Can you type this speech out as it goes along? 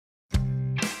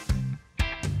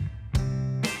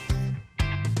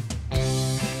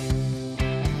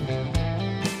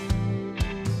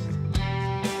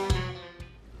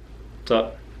What's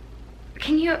up?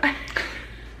 Can you? All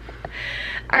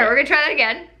right, we're gonna try that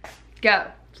again. Go.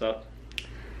 What's up?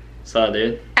 What's up,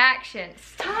 dude? Action.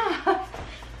 Stop.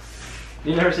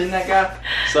 You never seen that guy?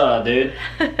 What's up, dude?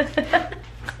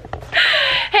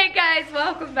 Hey guys,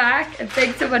 welcome back and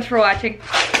thanks so much for watching.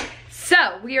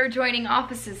 So we are joining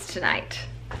offices tonight.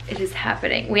 It is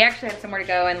happening. We actually have somewhere to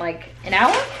go in like an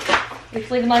hour. We have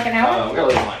to leave in like an hour. We gotta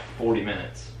leave in like 40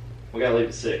 minutes. We gotta leave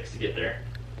at 6 to get there.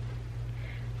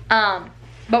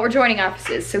 But we're joining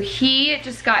offices. So he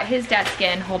just got his desk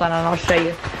in. Hold on, and I'll show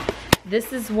you.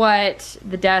 This is what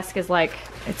the desk is like.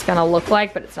 It's gonna look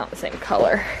like, but it's not the same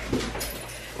color.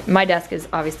 My desk is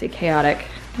obviously chaotic.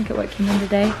 Look at what came in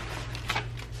today.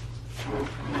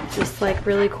 Just like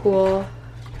really cool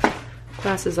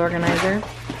glasses organizer.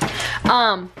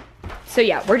 So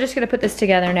yeah, we're just gonna put this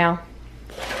together now.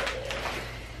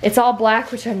 It's all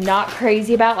black, which I'm not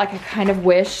crazy about. Like I kind of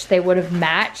wish they would have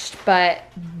matched, but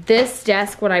this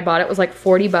desk when I bought it was like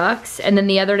 40 bucks. And then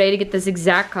the other day to get this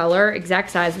exact color, exact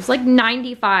size was like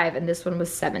 95 and this one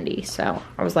was 70. So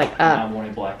I was like, I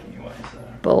wanted black anyway, so.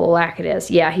 Black it is.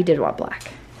 Yeah, he did want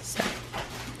black. So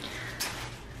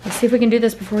let's see if we can do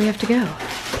this before we have to go.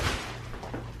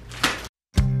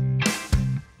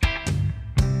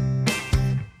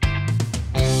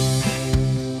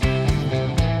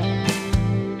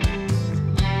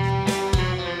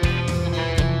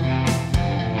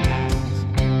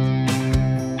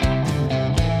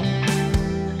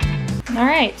 All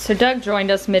right, so Doug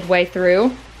joined us midway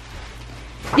through.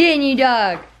 Didn't you,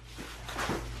 Doug?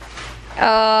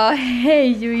 Oh,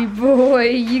 hey, sweet boy.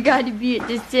 You got to be at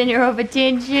the center of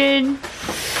attention.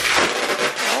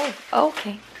 Oh,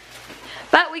 okay.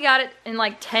 But we got it in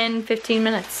like 10, 15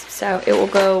 minutes. So it will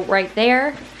go right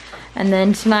there. And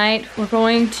then tonight we're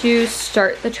going to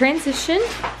start the transition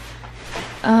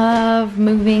of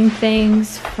moving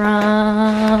things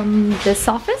from this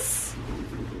office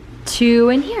to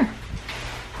in here.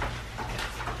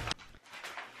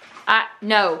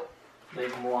 No.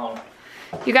 Leave them alone.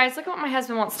 You guys, look at what my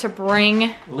husband wants to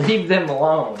bring. Leave them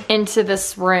alone. Into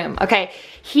this room. Okay,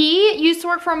 he used to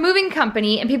work for a moving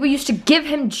company and people used to give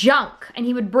him junk and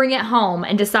he would bring it home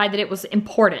and decide that it was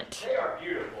important. They are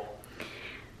beautiful.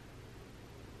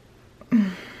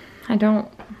 I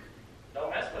don't.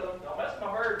 Don't mess with them. Don't mess with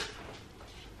my birds.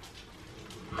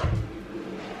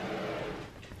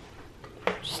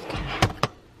 We're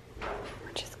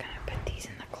just gonna put these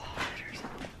in the closet or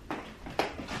something.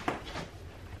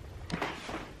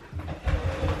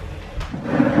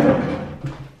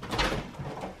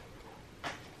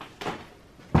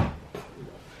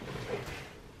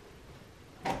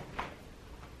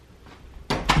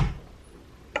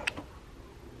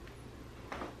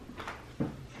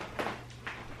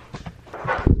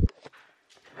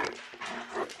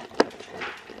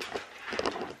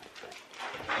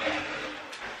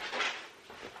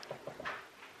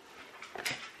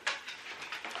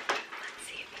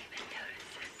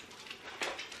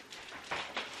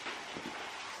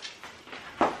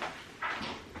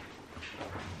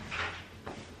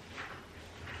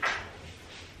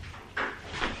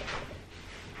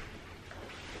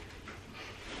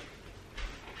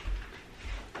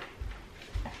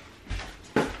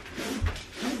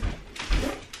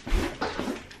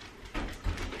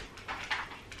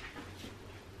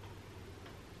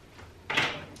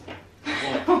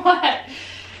 What?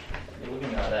 You're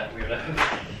looking at that weirdo.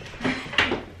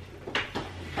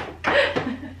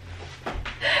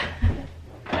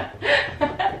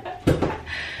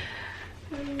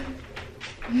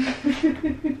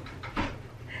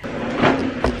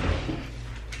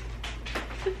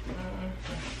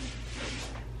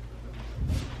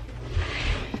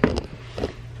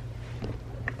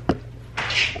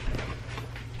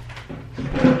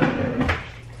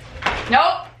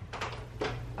 Nope.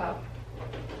 Oh.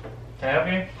 Can I help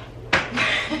you?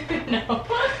 No.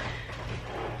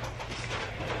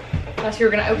 Thought you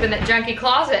were gonna open that junky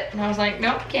closet. And I was like,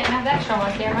 nope, can't have that shown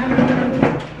on camera.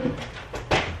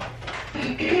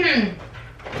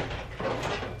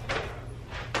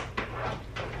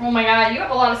 Oh my god, you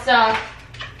have a lot of stuff.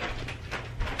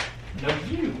 No,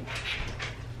 you.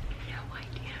 No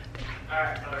idea.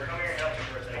 Alright, mother, come here and help me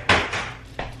for a second.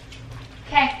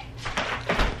 Okay.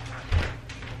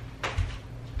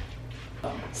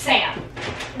 Sam,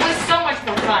 it was so much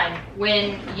more fun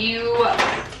when you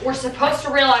were supposed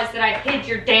to realize that I hid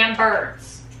your damn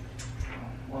birds.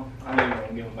 Well, I know you're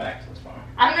gonna give them back, so it's fine.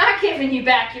 I'm not giving you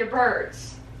back your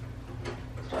birds.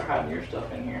 Start hiding your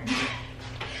stuff in here.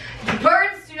 The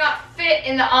birds do not fit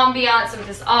in the ambiance of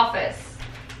this office,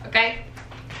 okay?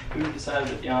 Who decided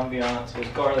that the ambiance was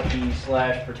garlicky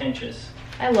 / pretentious?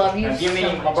 I love you Now give me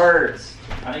so my much. birds.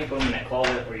 I didn't put them in that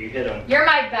closet where you hid them. You're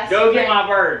my best Go friend. get my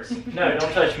birds. No,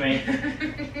 don't touch me.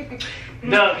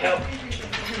 Doug, help.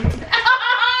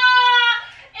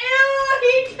 Ew,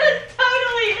 he just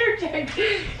totally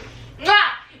interjected. Mwah!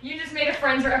 You just made a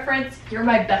Friends reference. You're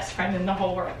my best friend in the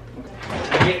whole world.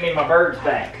 Give me my birds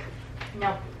back.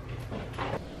 No.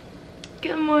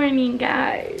 Good morning,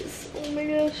 guys. Oh my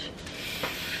gosh.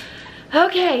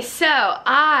 Okay, so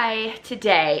I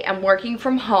today am working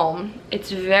from home. It's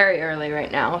very early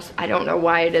right now, so I don't know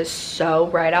why it is so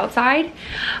bright outside.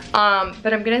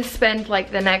 But I'm gonna spend like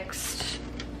the next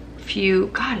few,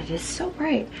 God, it is so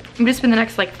bright. I'm gonna spend the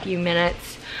next like few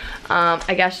minutes,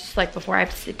 I guess just like before I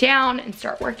have to sit down and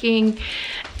start working.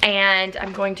 And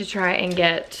I'm going to try and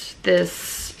get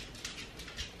this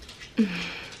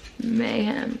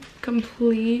mayhem,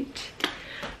 complete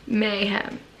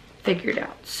mayhem figured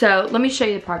out. So let me show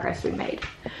you the progress we made.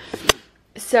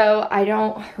 So I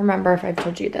don't remember if I've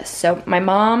told you this. So my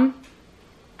mom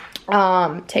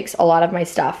takes a lot of my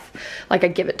stuff. Like I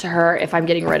give it to her if I'm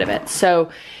getting rid of it. So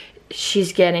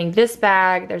she's getting this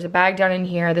bag. There's a bag down in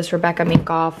here. This Rebecca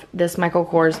Minkoff. This Michael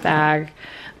Kors bag.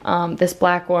 This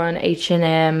black one,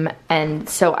 H&M. And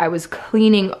so I was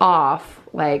cleaning off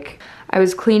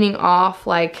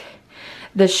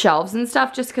the shelves and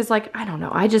stuff just because, like, I don't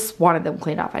know, I just wanted them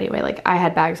cleaned off anyway. Like, I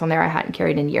had bags on there I hadn't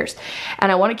carried in years.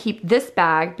 And I want to keep this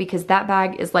bag because that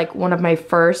bag is like one of my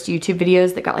first YouTube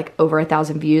videos that got like over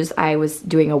 1,000 views. I was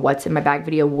doing a what's in my bag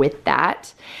video with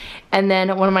that. And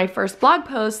then one of my first blog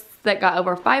posts that got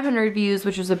over 500 views,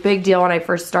 which was a big deal when I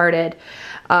first started,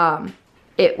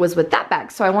 it was with that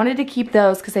bag. So I wanted to keep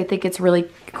those because I think it's really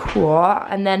cool.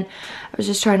 And then I was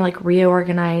just trying to like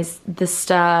reorganize this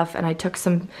stuff, and I took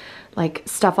some like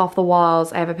stuff off the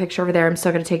walls. I have a picture over there I'm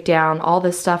still gonna take down. All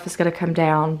this stuff is gonna come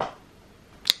down.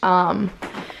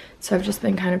 So I've just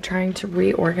been kind of trying to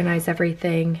reorganize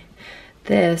everything.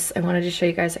 This, I wanted to show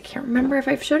you guys. I can't remember if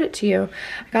I've showed it to you.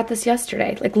 I got this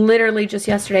yesterday, like literally just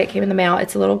yesterday. It came in the mail.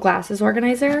 It's a little glasses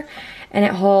organizer, and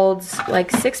it holds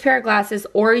like 6 pair of glasses,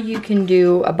 or you can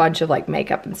do a bunch of like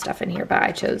makeup and stuff in here, but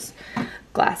I chose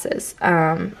glasses.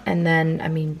 And then, I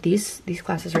mean, these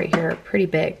glasses right here are pretty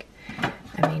big.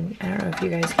 I mean, I don't know if you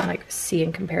guys can like see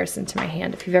in comparison to my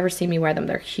hand. If you've ever seen me wear them,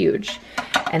 they're huge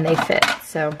and they fit.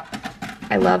 So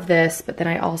I love this, but then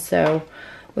I also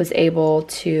was able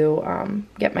to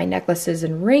get my necklaces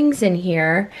and rings in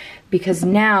here because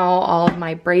now all of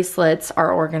my bracelets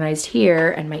are organized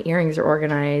here and my earrings are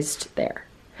organized there.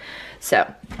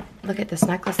 So look at this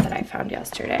necklace that I found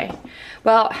yesterday.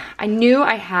 Well, I knew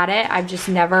I had it. I've just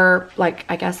never, like,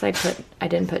 I guess I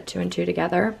didn't put 2 and 2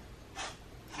 together.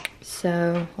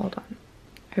 So, hold on.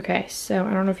 Okay, so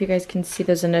I don't know if you guys can see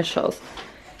those initials,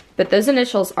 but those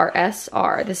initials are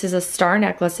SR. This is a star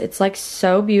necklace. It's like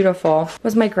so beautiful. It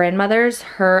was my grandmother's.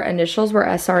 Her initials were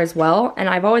SR as well, and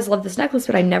I've always loved this necklace,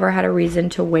 but I never had a reason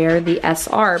to wear the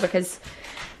SR because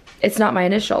it's not my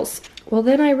initials. Well,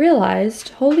 then I realized,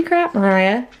 holy crap,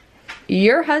 Moriah,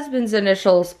 your husband's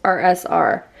initials are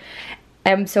SR.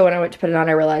 And so when I went to put it on,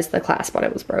 I realized the clasp on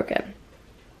it was broken.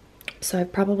 So I'm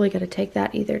probably gonna take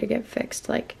that either to get fixed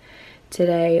like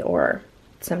today or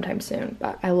sometime soon.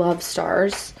 But I love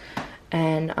stars,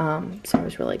 and so I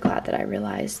was really glad that I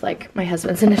realized like my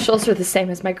husband's initials are the same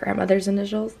as my grandmother's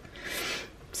initials.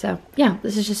 So yeah,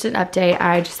 this is just an update.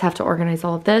 I just have to organize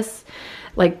all of this.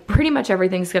 Like pretty much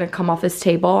everything's gonna come off this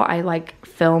table. I like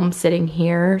film sitting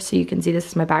here so you can see this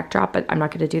is my backdrop, but I'm not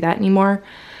gonna do that anymore.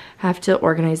 I have to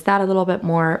organize that a little bit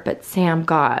more, but Sam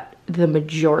got the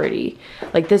majority.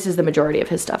 Like this is the majority of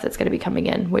his stuff that's gonna be coming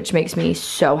in, which makes me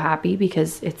so happy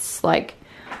because it's like,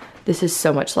 this is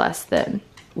so much less than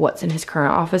what's in his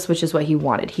current office, which is what he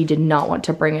wanted. He did not want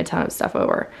to bring a ton of stuff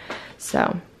over.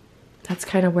 So that's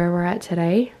kind of where we're at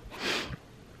today.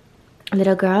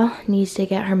 Little girl needs to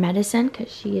get her medicine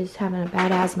because she is having a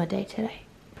bad asthma day today.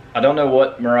 I don't know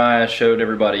what Moriah showed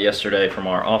everybody yesterday from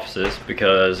our offices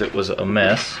because it was a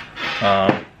mess.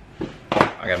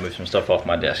 I gotta move some stuff off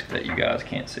my desk that you guys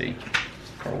can't see,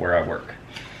 or where I work.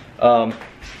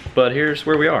 But here's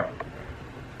where we are.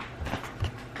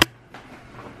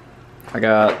 I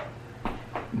got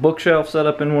bookshelf set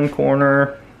up in one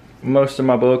corner, most of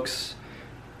my books.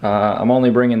 I'm only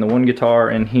bringing the one guitar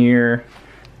in here.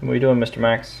 What are you doing, Mr.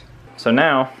 Max? So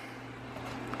now,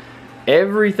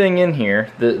 everything in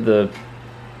here,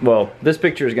 well, this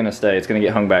picture is gonna stay, it's gonna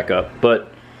get hung back up,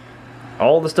 but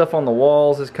all the stuff on the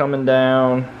walls is coming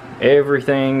down.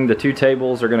 Everything, the 2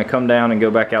 tables are gonna come down and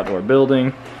go back out to our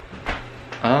building.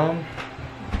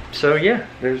 So yeah,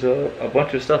 there's a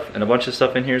bunch of stuff, and a bunch of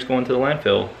stuff in here is going to the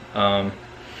landfill.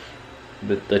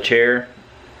 The chair,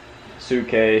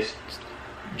 suitcase,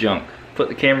 junk. put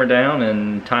the camera down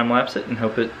and time lapse it and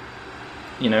hope it,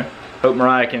 you know, hope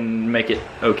Moriah can make it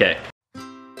okay.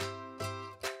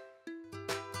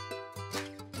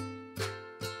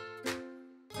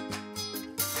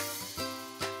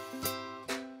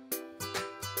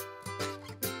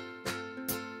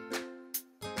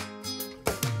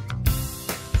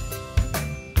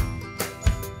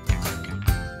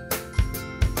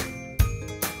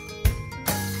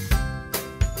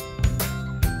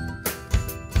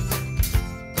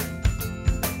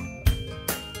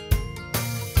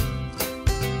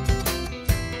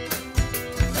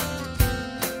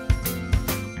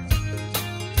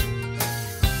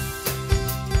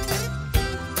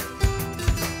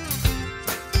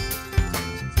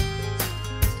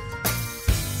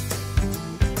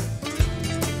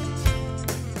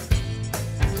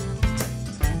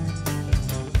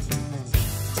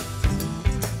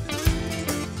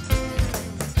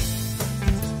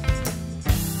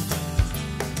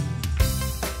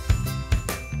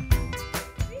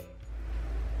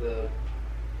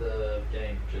 The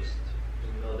game just in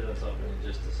the middle of doing something and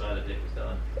just decided it was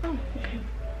done. Oh, okay.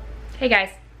 Hey guys,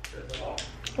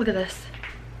 look at this.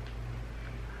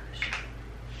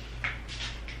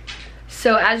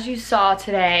 So as you saw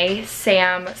today,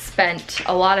 Sam spent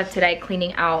a lot of today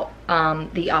cleaning out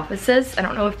the offices. I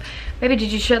don't know if, maybe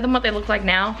did you show them what they look like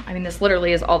now? I mean, this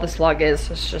literally is all this vlog is.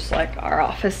 It's just like our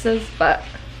offices, but.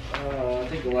 I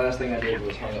think the last thing I did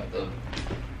was hung up the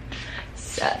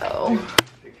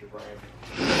picture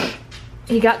frame.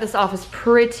 He got this office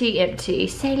pretty empty.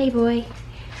 Silly boy.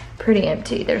 Pretty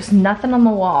empty. There's nothing on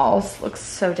the walls. Looks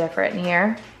so different in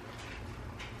here.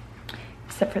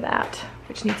 Except for that,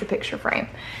 which needs a picture frame.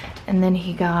 And then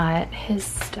he got his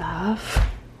stuff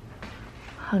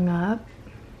hung up.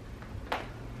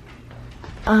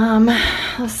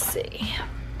 Let's see.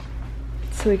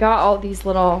 So we got all these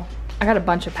little, I got a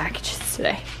bunch of packages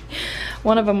today.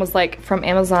 One of them was like from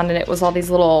Amazon and it was all these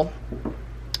little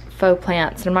faux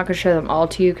plants. And I'm not gonna show them all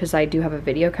to you because I do have a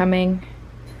video coming.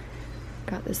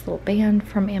 Got this little band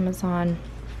from Amazon.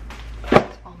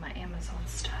 That's all my Amazon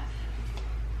stuff.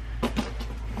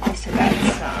 Also got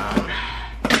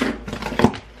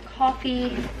some coffee.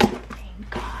 Thank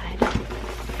God.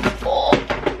 Oh,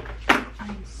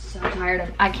 I'm so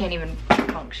tired. I can't even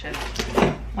function.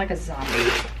 I'm like a zombie.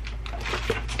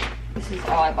 This is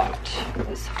all I bought.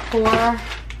 This 4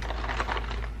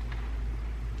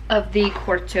 of the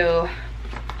Quarto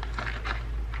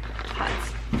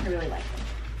pots. I really like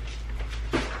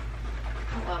them.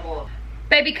 I love all of them.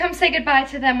 Baby, come say goodbye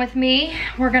to them with me.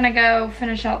 We're gonna go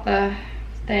finish out the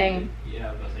thing.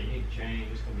 Yeah, but you need to change.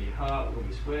 It's gonna be hot. We're gonna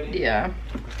be sweaty. Yeah.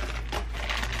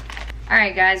 All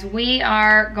right, guys, we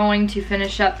are going to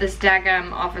finish up this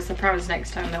daggum office. I promise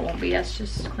next time there won't be us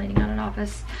just cleaning out an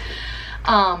office.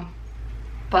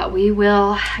 But we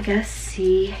will, I guess,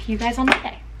 see you guys on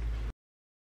Monday.